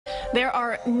There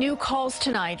are new calls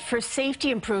tonight for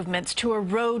safety improvements to a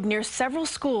road near several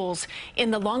schools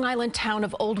in the Long Island town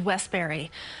of Old Westbury.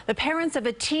 The parents of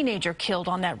a teenager killed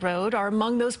on that road are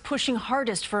among those pushing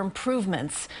hardest for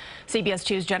improvements. CBS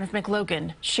 2's Jennifer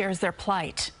McLogan shares their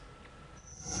plight.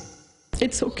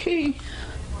 It's okay.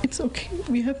 It's okay.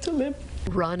 We have to live.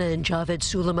 Rana and Javed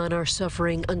Suleiman are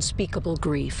suffering unspeakable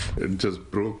grief. It just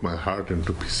broke my heart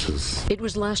into pieces. It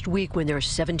was last week when their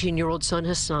 17-year-old son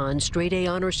Hassan, straight-A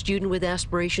honor student with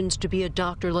aspirations to be a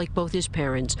doctor like both his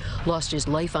parents, lost his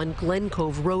life on Glen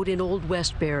Cove Road in Old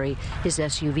Westbury. His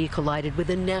SUV collided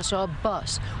with a Nassau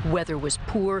bus. Weather was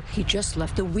poor. He just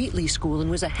left the Wheatley School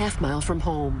and was a half-mile from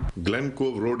home. Glen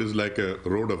Cove Road is like a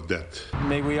road of death.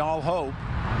 May we all hope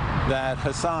that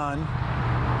Hassan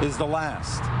is the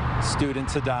last student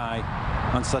to die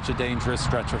on such a dangerous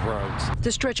stretch of roads.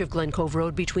 The stretch of Glen Cove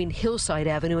Road between Hillside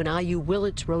Avenue and IU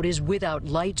Willits Road is without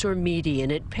lights or median.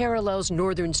 It parallels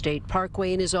Northern State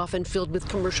Parkway and is often filled with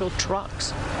commercial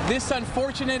trucks. This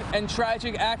unfortunate and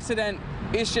tragic accident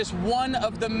is just one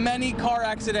of the many car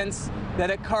accidents that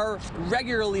occur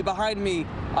regularly behind me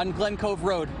on Glen Cove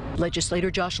Road. Legislator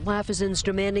Josh Laffizan's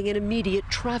demanding an immediate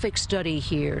traffic study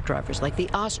here. Drivers like the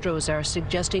Ostros are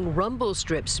suggesting rumble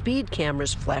strips, speed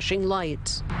cameras, flashing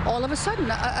lights. All of a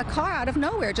sudden, a car out of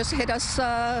nowhere just hit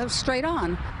us straight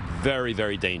on. Very,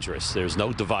 very dangerous. There's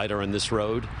no divider on this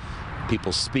road.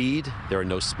 People speed. There are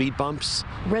no speed bumps.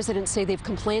 Residents say they've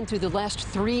complained through the last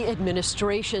 3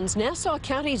 administrations. Nassau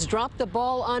County's dropped the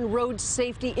ball on road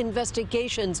safety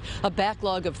investigations, a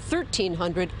backlog of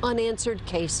 1,300 unanswered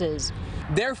cases.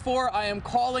 Therefore, I am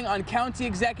calling on County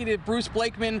Executive Bruce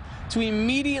Blakeman to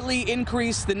immediately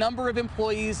increase the number of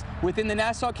employees within the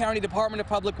Nassau County Department of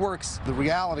Public Works. The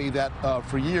reality that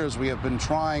for years we have been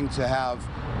trying to have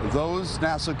those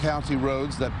Nassau County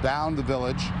roads that bound the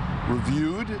village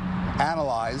reviewed,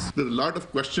 analyzed. There's a lot of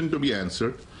questions to be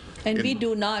answered. And we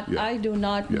do not,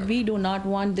 we do not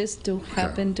want this to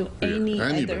happen to any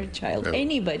other child,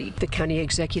 anybody. The county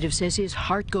executive says his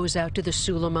heart goes out to the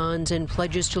Suleimans and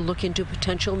pledges to look into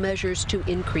potential measures to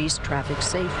increase traffic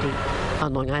safety.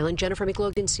 On Long Island, Jennifer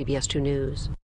McLogan, CBS 2 News.